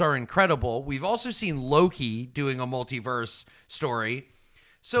of those are incredible. We've also seen Loki doing a multiverse story.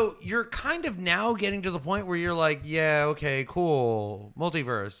 So you're kind of now getting to the point where you're like, yeah, okay, cool.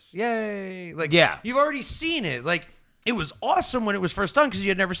 Multiverse. Yay. You've already seen it. It was awesome when it was first done because you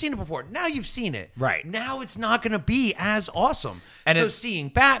had never seen it before. Now you've seen it. Right. Now it's not going to be as awesome. And so seeing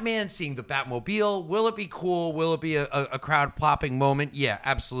Batman, seeing the Batmobile, will it be cool? Will it be a crowd-popping moment? Yeah,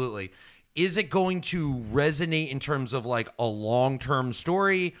 absolutely. Is it going to resonate in terms of a long-term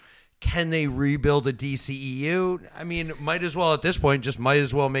story? Can they rebuild a DCEU? I mean, might as well at this point, might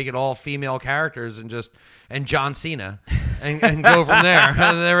as well make it all female characters and John Cena and go from there.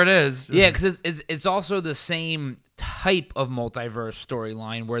 And there it is. Yeah, because it's also the same type of multiverse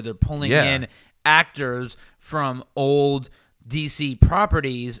storyline where they're pulling in actors from old DC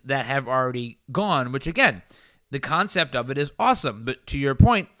properties that have already gone, which again, the concept of it is awesome. But to your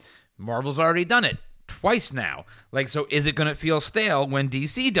point, Marvel's already done it twice now. So is it going to feel stale when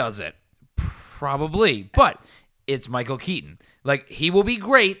DC does it? Probably. But it's Michael Keaton. He will be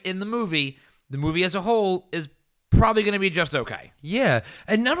great in the movie. The movie as a whole is probably going to be just okay. Yeah.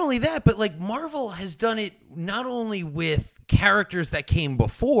 And not only that, but Marvel has done it not only with characters that came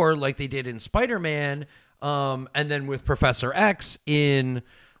before, like they did in Spider-Man, and then with Professor X in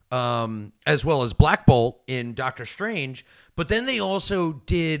as well as Black Bolt in Doctor Strange, but then they also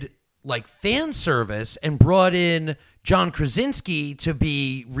did fan service and brought in John Krasinski to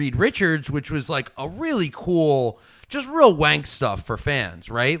be Reed Richards, which was a really cool, just real wank stuff for fans,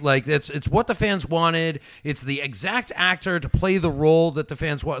 right? It's what the fans wanted. It's the exact actor to play the role that the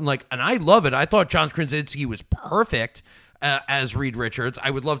fans want. And I love it. I thought John Krasinski was perfect as Reed Richards. I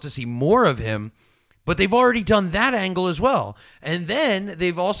would love to see more of him. But they've already done that angle as well. And then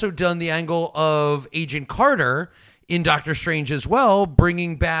they've also done the angle of Agent Carter in Doctor Strange as well,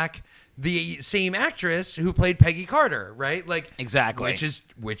 bringing back the same actress who played Peggy Carter, right? Like Exactly.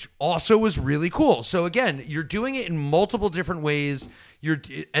 which also was really cool. So again, you're doing it in multiple different ways.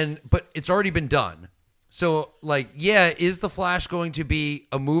 But it's already been done. So like, yeah, is The Flash going to be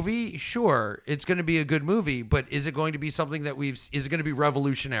a movie? Sure, it's going to be a good movie, but is it going to be something that is it going to be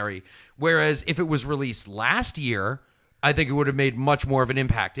revolutionary? Whereas if it was released last year, I think it would have made much more of an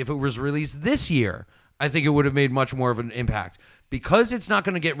impact. If it was released this year, I think it would have made much more of an impact. Because it's not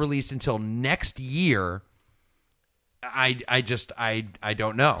going to get released until next year, I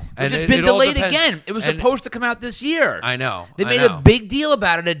don't know. And it's been delayed again. It was supposed to come out this year. I know. They made a big deal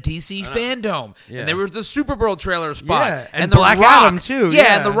about it at DC Fandom. Yeah. And there was the Super Bowl trailer spot. Yeah, and the Black Rock, Adam, too. Yeah,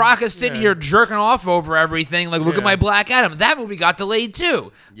 Yeah. and The Rock is sitting here jerking off over everything. Like, look at my Black Adam. That movie got delayed,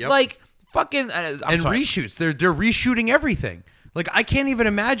 too. Yep. Like, fucking... reshoots. They're reshooting everything. Like, I can't even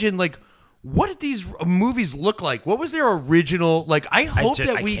imagine, like, what did these movies look like? What was their original... Like, I hope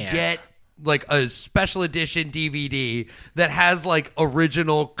that we get... like a special edition DVD that has like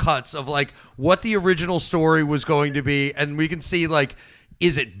original cuts of like what the original story was going to be, and we can see like,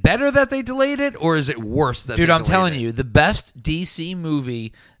 is it better that they delayed it or is it worse that Dude, they I'm telling it? you, the best DC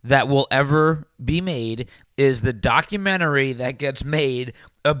movie that will ever be made is the documentary that gets made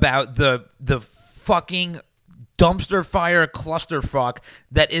about the fucking dumpster fire clusterfuck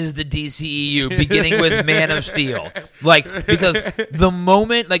that is the DCEU, beginning with Man of Steel. Like, because the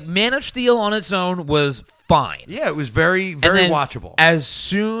moment, like, Man of Steel on its own was fine. Yeah, it was very, very And then watchable. As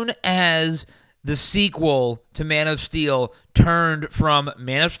soon as the sequel to Man of Steel turned from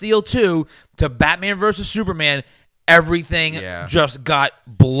Man of Steel 2 to Batman vs. Superman, everything just got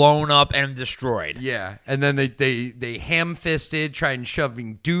blown up and destroyed. Yeah, and then they ham-fisted, trying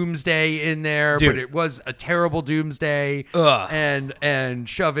shoving Doomsday in there, Dude. but it was a terrible Doomsday. Ugh. And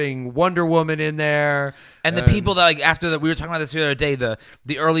shoving Wonder Woman in there. And the people that, like, after that, we were talking about this the other day, the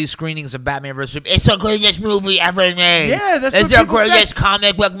early screenings of Batman vs. Superman. It's the greatest movie ever made. Yeah, that's it's what the people greatest said.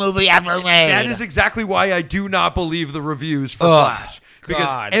 comic book movie ever made. That is exactly why I do not believe the reviews for Ugh, Flash. Because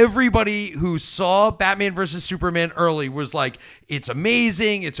God. everybody who saw Batman vs. Superman early was like, it's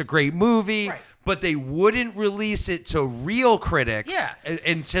amazing, it's a great movie, Right. but they wouldn't release it to real critics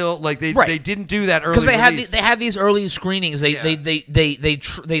until like they didn't do that early because release. they have these early screenings. They Yeah. they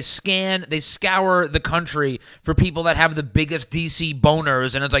scour the country for people that have the biggest DC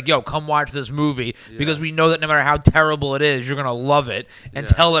boners, and it's like, yo, come watch this movie because we know that no matter how terrible it is, you're gonna love it, and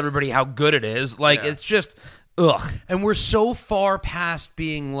tell everybody how good it is. Like it's just ugh. And we're so far past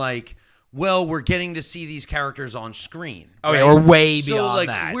being like, well, we're getting to see these characters on screen. Oh, right? yeah, we're way so, beyond like,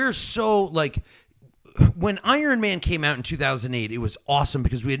 that. We're so like, when Iron Man came out in 2008, it was awesome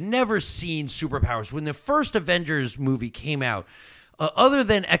because we had never seen superpowers. When the first Avengers movie came out, other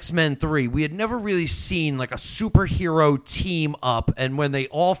than X-Men 3, we had never really seen like a superhero team up, and when they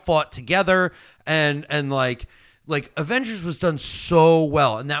all fought together and like Avengers was done so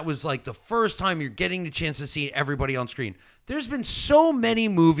well, and that was like the first time you're getting the chance to see everybody on screen. There's been so many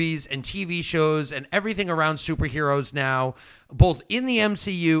movies and TV shows and everything around superheroes now, both in the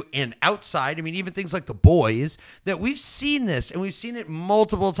MCU and outside. I mean, even things like The Boys, that we've seen this, and we've seen it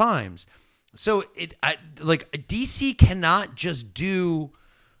multiple times. So DC cannot just do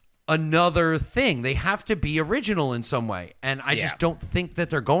another thing. They have to be original in some way, and I just don't think that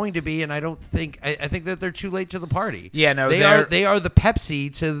they're going to be. And I think that they're too late to the party. Yeah, no, they are the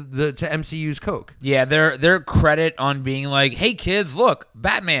Pepsi to MCU's Coke. Yeah, their credit on being like, hey kids, look,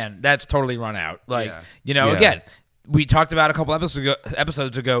 Batman, that's totally run out. Like, again, we talked about a couple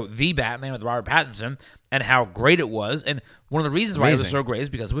episodes ago, The Batman with Robert Pattinson, and how great it was. And one of the reasons why it was so great is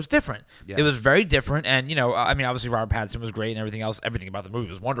because it was different. Yeah. It was very different. And, I mean, obviously Robert Pattinson was great and everything else. Everything about the movie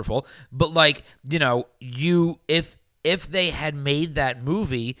was wonderful. But, like, if they had made that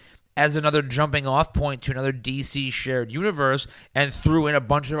movie as another jumping off point to another DC shared universe and threw in a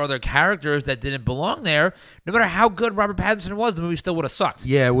bunch of other characters that didn't belong there, no matter how good Robert Pattinson was, the movie still would have sucked.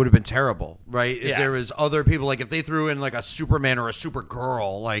 Yeah, it would have been terrible, right? If there was other people, like if they threw in like a Superman or a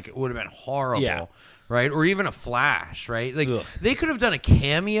Supergirl, like it would have been horrible. Yeah. Right? Or even a Flash, right? Like they could have done a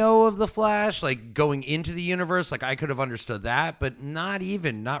cameo of the Flash, like going into the universe. Like I could have understood that, but not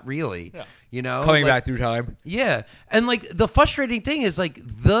really. Yeah. Coming back through time. Yeah. And like the frustrating thing is like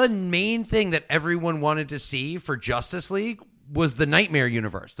the main thing that everyone wanted to see for Justice League was the Nightmare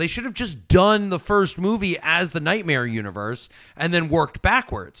universe. They should have just done the first movie as the Nightmare universe and then worked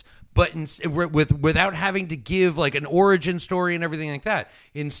backwards. But without having to give like an origin story and everything like that.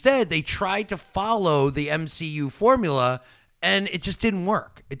 Instead, they tried to follow the MCU formula, And it just didn't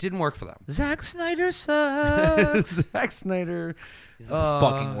work. It didn't work for them. Zack Snyder sucks. Zack Snyder. He's the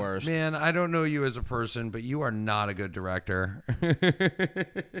fucking worst. Man, I don't know you as a person, but you are not a good director.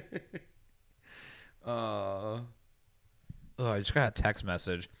 Oh, I just got a text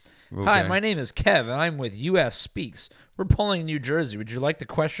message. Okay. Hi, my name is Kev, and I'm with U.S. Speaks. We're polling in New Jersey. Would you like to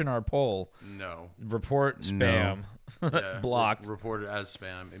question our poll? No. Report spam. Yeah, Blocked. Reported as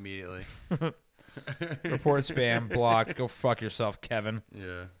spam immediately. Report spam. Blocked. Go fuck yourself, Kevin.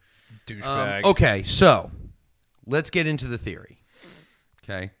 Yeah. Douchebag. Okay, so let's get into the theory.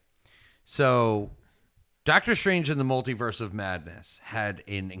 Okay. So Doctor Strange in the Multiverse of Madness had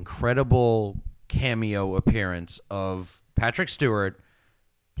an incredible cameo appearance of Patrick Stewart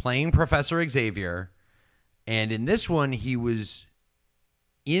playing Professor Xavier, and in this one he was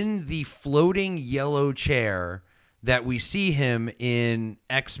in the floating yellow chair that we see him in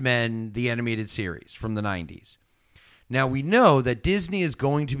X-Men the animated series from the 90s. Now we know that Disney is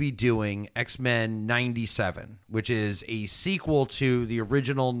going to be doing X-Men 97, which is a sequel to the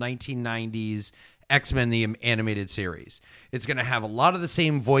original 1990s X-Men the animated series. It's going to have a lot of the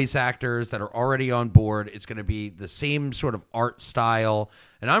same voice actors that are already on board. It's going to be the same sort of art style,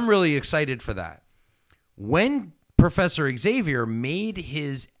 and I'm really excited for that. When Professor Xavier made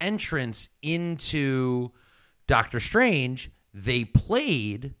his entrance into Doctor Strange, they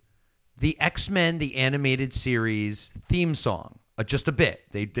played the X-Men the animated series theme song, just a bit.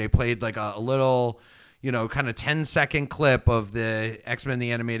 They played like a little, kind of 10-second clip of the X-Men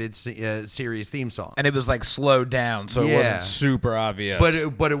the animated series theme song. And it was like slowed down, so it wasn't super obvious.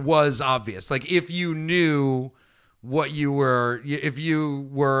 But it was obvious. Like if you knew what you were, if you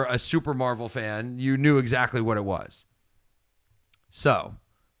were a Super Marvel fan, you knew exactly what it was. So,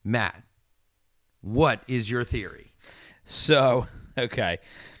 Matt, what is your theory? So, okay.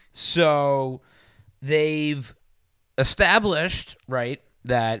 So they've established, right,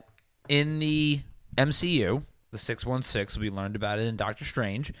 that in the MCU, the 616, we learned about it in Doctor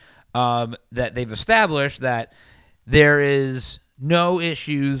Strange, that they've established that there is no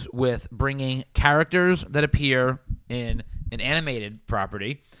issues with bringing characters that appear in an animated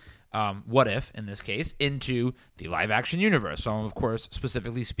property, What If, in this case, into the live-action universe. So I'm, of course,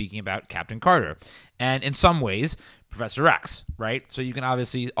 specifically speaking about Captain Carter. And in some ways, Professor X, right? So you can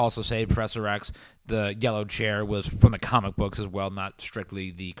obviously also say Professor X, the yellow chair, was from the comic books as well, not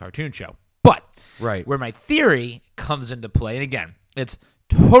strictly the cartoon show. But where my theory comes into play, and again, it's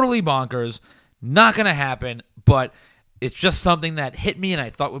totally bonkers, not going to happen, but it's just something that hit me and I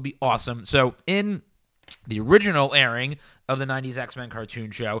thought would be awesome. So in the original airing of the 90s X-Men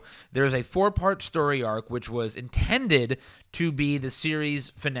cartoon show, there's a 4-part story arc which was intended to be the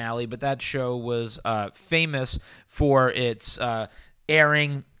series finale, but that show was famous for its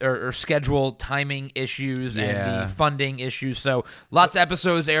airing or schedule timing issues and the funding issues. So lots of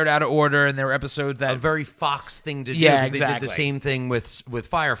episodes aired out of order, and there were episodes that... A very Fox thing to do. Yeah, exactly. They did the same thing with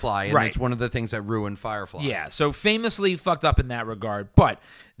Firefly, and it's one of the things that ruined Firefly. Yeah, so famously fucked up in that regard. But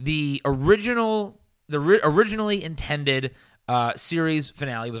the originally intended series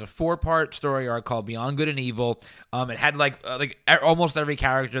finale was a 4-part story arc called Beyond Good and Evil. It had like almost every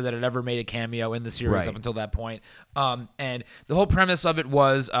character that had ever made a cameo in the series up until that point. And the whole premise of it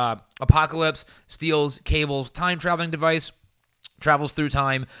was Apocalypse steals Cable's time-traveling device, travels through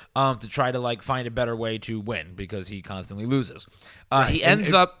time to try to find a better way to win because he constantly loses. He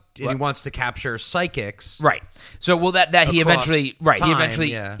ends up... And he wants to capture psychics, right? So, he eventually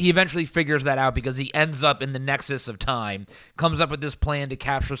time, he eventually figures that out because he ends up in the nexus of time, comes up with this plan to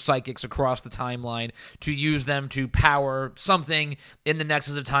capture psychics across the timeline to use them to power something in the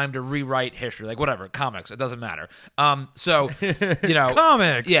nexus of time to rewrite history, like whatever, comics, it doesn't matter. Comics,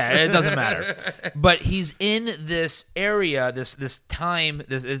 yeah, it doesn't matter. But he's in this area, this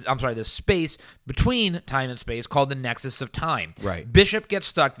space between time and space called the nexus of time. Right. Bishop gets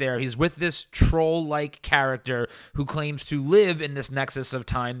stuck there. He's with this troll-like character who claims to live in this nexus of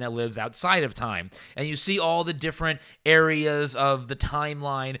time that lives outside of time. And you see all the different areas of the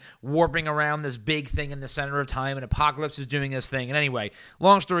timeline warping around this big thing in the center of time, and Apocalypse is doing his thing. And anyway,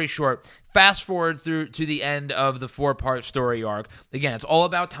 long story short, fast forward through to the end of the 4-part story arc. Again, it's all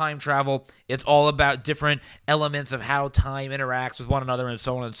about time travel. It's all about different elements of how time interacts with one another and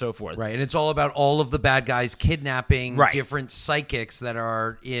so on and so forth. Right, and it's all about all of the bad guys kidnapping different psychics that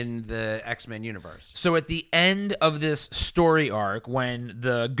are in the X-Men universe. So at the end of this story arc, when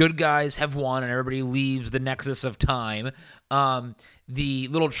the good guys have won and everybody leaves the nexus of time, the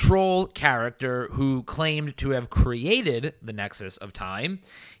little troll character who claimed to have created the nexus of time,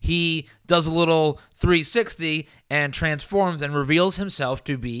 he does a little 360 and transforms and reveals himself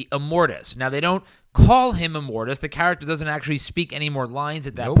to be Immortus. Now, they don't call him Immortus. The character doesn't actually speak any more lines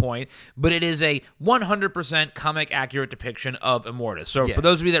at that point, but it is a 100% comic accurate depiction of Immortus. So for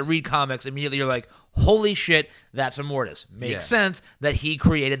those of you that read comics, immediately you're like, holy shit, that's Immortus. Makes sense that he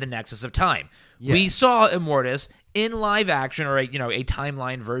created the Nexus of Time. We saw Immortus in live action, or a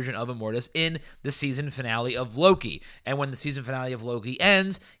timeline version of Immortus in the season finale of Loki. And when the season finale of Loki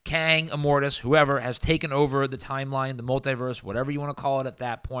ends, Kang, Immortus, whoever has taken over the timeline, the multiverse, whatever you want to call it at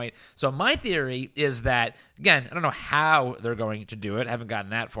that point. So my theory is that, again, I don't know how they're going to do it. I haven't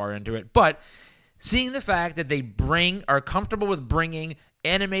gotten that far into it, but seeing the fact that they are comfortable with bringing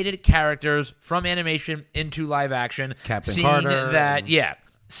animated characters from animation into live action, Captain Carter,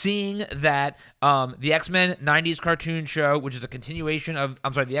 seeing that the X-Men 90s cartoon show, which is a continuation of,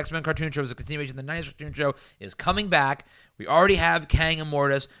 the X-Men cartoon show is a continuation of the 90s cartoon show, is coming back. We already have Kang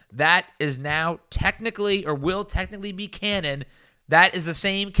Immortus. That is now technically, or will technically be canon. That is the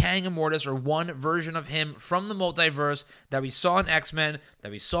same Kang Immortus, or one version of him from the multiverse that we saw in X-Men,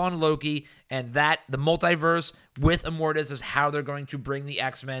 that we saw in Loki, and that the multiverse with Immortus is how they're going to bring the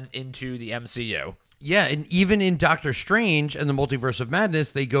X-Men into the MCU. Yeah, and even in Doctor Strange and the Multiverse of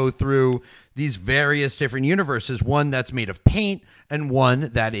Madness, they go through these various different universes, one that's made of paint and one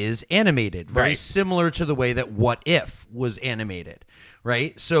that is animated, very similar to the way that What If was animated,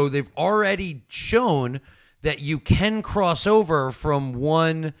 right? So they've already shown that you can cross over from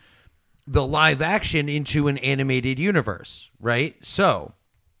the live action into an animated universe, right? So,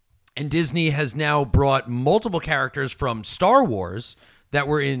 and Disney has now brought multiple characters from Star Wars that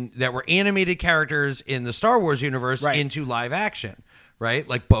were animated characters in the Star Wars universe into live action, right?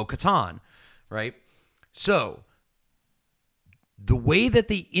 Like Bo-Katan, right? So the way that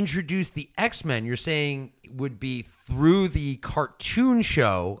they introduced the X-Men, you're saying would be through the cartoon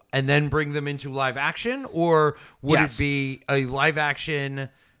show and then bring them into live action, or would it be a live action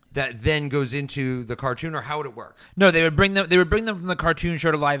that then goes into the cartoon, or how would it work? No, they would bring them from the cartoon show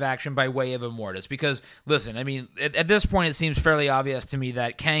to live action by way of Immortus. Because, listen, I mean, at this point, it seems fairly obvious to me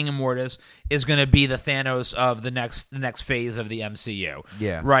that Kang Immortus is going to be the Thanos of the next phase of the MCU.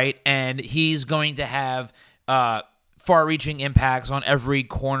 Yeah. Right? And he's going to have far-reaching impacts on every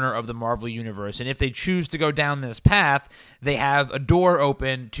corner of the Marvel Universe. And if they choose to go down this path, they have a door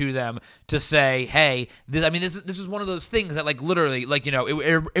open to them to say, hey, this is one of those things that, like, literally, like,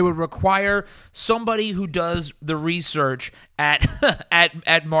 it would require somebody who does the research at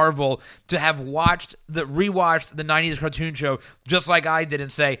at Marvel to have rewatched the 90s cartoon show just like I did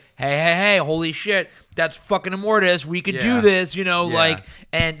and say, hey, holy shit, that's fucking Immortus. We could do this,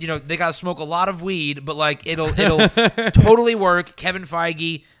 and they gotta smoke a lot of weed, but like it'll totally work. Kevin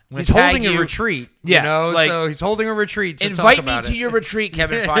Feige, he's holding a retreat, so he's holding a retreat to talk about it. Invite me to your retreat,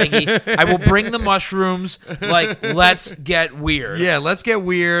 Kevin Feige. I will bring the mushrooms. Like, let's get weird. Yeah, let's get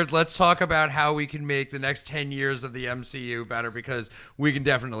weird. Let's talk about how we can make the next 10 years of the MCU better, because we can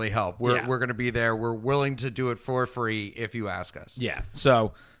definitely help. We're going to be there. We're willing to do it for free if you ask us. Yeah,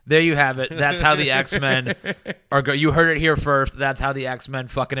 so there you have it. That's how the X-Men are you heard it here first. That's how the X-Men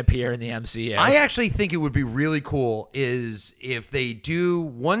fucking appear in the MCU. I actually think it would be really cool is if they do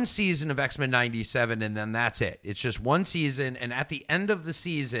one season of X-Men 97 and then that's it. It's just one season, and at the end of the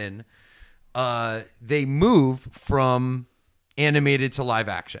season, they move from animated to live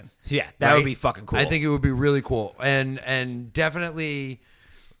action. Yeah, that would be fucking cool. I think it would be really cool. And definitely,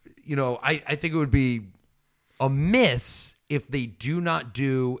 I think it would be a miss if they do not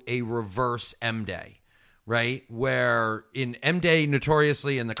do a reverse M-Day, right? Where in M-Day,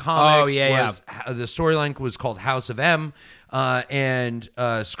 notoriously in the comics, the storyline was called House of M, and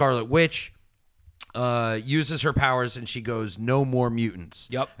Scarlet Witch uses her powers and she goes, no more mutants.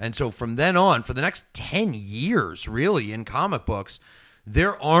 Yep. And so from then on, for the next 10 years, really, in comic books,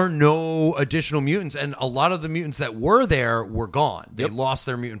 there are no additional mutants, and a lot of the mutants that were there were gone. They lost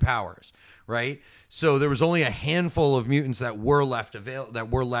their mutant powers, right? So there was only a handful of mutants that were left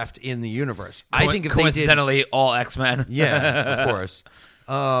in the universe. I think if coincidentally, all X-Men. Yeah, of course.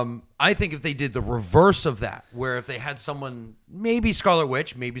 I think if they did the reverse of that, where if they had someone, maybe Scarlet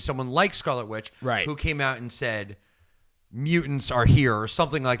Witch, maybe someone like Scarlet Witch, who came out and said, mutants are here, or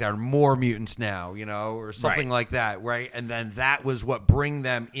something like that, or more mutants now, or something like that, right? And then that was what bring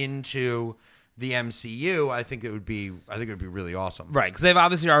them into the MCU. I think it would be really awesome. Right, because they've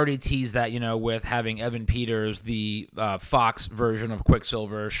obviously already teased that, with having Evan Peters, the Fox version of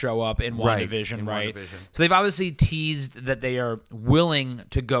Quicksilver, show up in WandaVision, right? So they've obviously teased that they are willing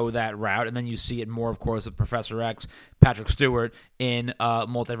to go that route, and then you see it more, of course, with Professor X, Patrick Stewart, in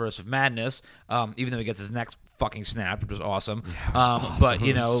Multiverse of Madness, even though he gets his neck fucking snapped, which was awesome. Yeah, awesome.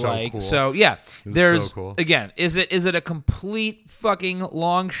 But, cool. so yeah, there's, so cool. Again, is it a complete fucking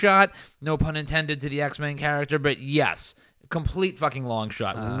long shot? No pun intended. intended to the X-Men character, but yes, complete fucking long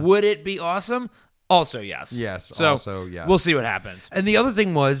shot. Would it be awesome? Also, yes. Yes, So also, yes. we'll see what happens. And the other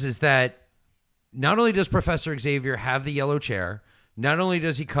thing is that not only does Professor Xavier have the yellow chair, not only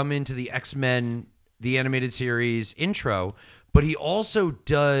does he come into the X-Men, the animated series intro, but he also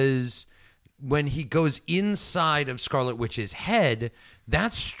does, when he goes inside of Scarlet Witch's head,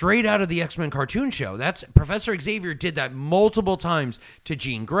 that's straight out of the X-Men cartoon show. That's Professor Xavier did that multiple times to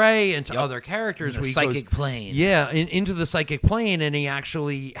Jean Grey and to other characters. In the where he psychic goes, plane. Yeah, into the psychic plane, and he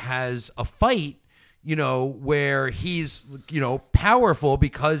actually has a fight, where he's, powerful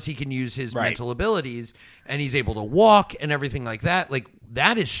because he can use his mental abilities, and he's able to walk and everything like that. Like,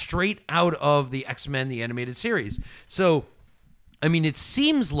 that is straight out of the X-Men, the animated series. So, I mean, it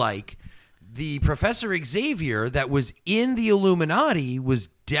seems like the Professor Xavier that was in the Illuminati was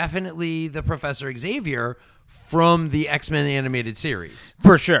definitely the Professor Xavier from the X-Men animated series.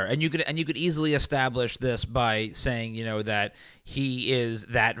 For sure. And you could easily establish this by saying, that he is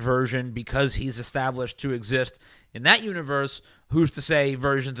that version because he's established to exist in that universe. Who's to say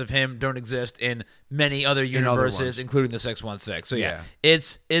versions of him don't exist in many other universes, including the 616? So yeah,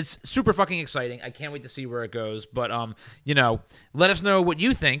 it's super fucking exciting. I can't wait to see where it goes. But let us know what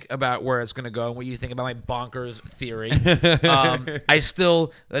you think about where it's going to go and what you think about my bonkers theory. There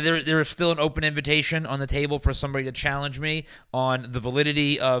is still an open invitation on the table for somebody to challenge me on the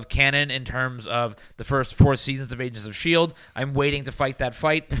validity of canon in terms of the first 4 seasons of Agents of S.H.I.E.L.D. I'm waiting to fight that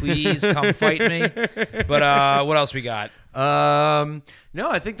fight. Please come fight me. But what else we got? No,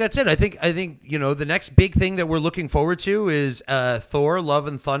 I think that's it. I think the next big thing that we're looking forward to is Thor: Love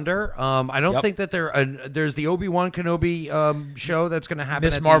and Thunder. I don't think that there's the Obi-Wan Kenobi show that's going to happen.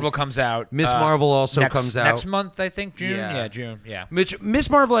 Miss Marvel comes out. Miss Marvel also comes out next month. I think June. Yeah, June. Yeah. Miss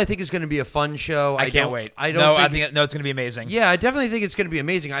Marvel, I think, is going to be a fun show. I can't wait. I think it's going to be amazing. Yeah, I definitely think it's going to be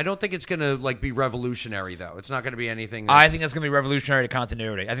amazing. I don't think it's going to be revolutionary though. It's not going to be anything. I think it's going to be revolutionary to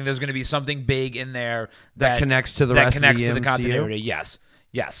continuity. I think there's going to be something big in there that connects to the rest of the MCU. Continuity.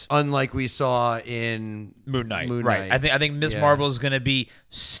 Yes. Unlike we saw in Moon Knight. Right. I think Miss Marvel is going to be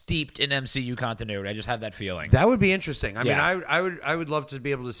steeped in MCU continuity. I just have that feeling. That would be interesting. I mean, I would love to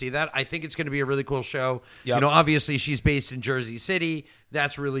be able to see that. I think it's going to be a really cool show. Yep. Obviously she's based in Jersey City.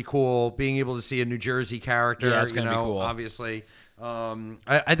 That's really cool. Being able to see a New Jersey character. Yeah, it's going to be cool. Obviously.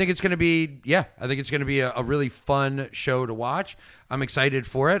 I think it's going to be, I think it's going to be a really fun show to watch. I'm excited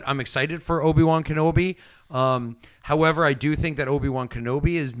for it. I'm excited for Obi-Wan Kenobi. However, I do think that Obi-Wan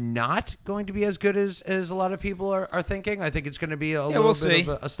Kenobi is not going to be as good as a lot of people are thinking. I think it's going to be a little bit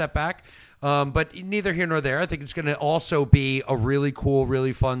of a step back. But neither here nor there. I think it's going to also be a really cool,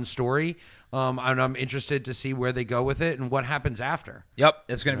 really fun story. And I'm interested to see where they go with it and what happens after. Yep,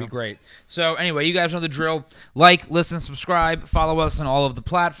 it's going to be great. So anyway, you guys know the drill. Like, listen, subscribe, follow us on all of the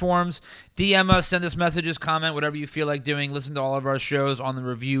platforms. DM us, send us messages, comment, whatever you feel like doing. Listen to all of our shows on the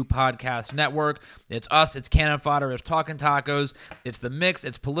Review Podcast Network. It's us, it's Cannon Fodder, it's Talking Tacos, it's The Mix,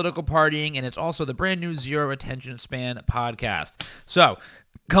 it's Political Partying, and it's also the brand new Zero Attention Span podcast. So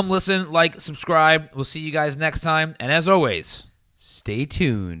come listen, like, subscribe. We'll see you guys next time. And as always, stay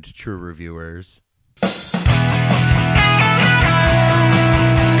tuned, true reviewers.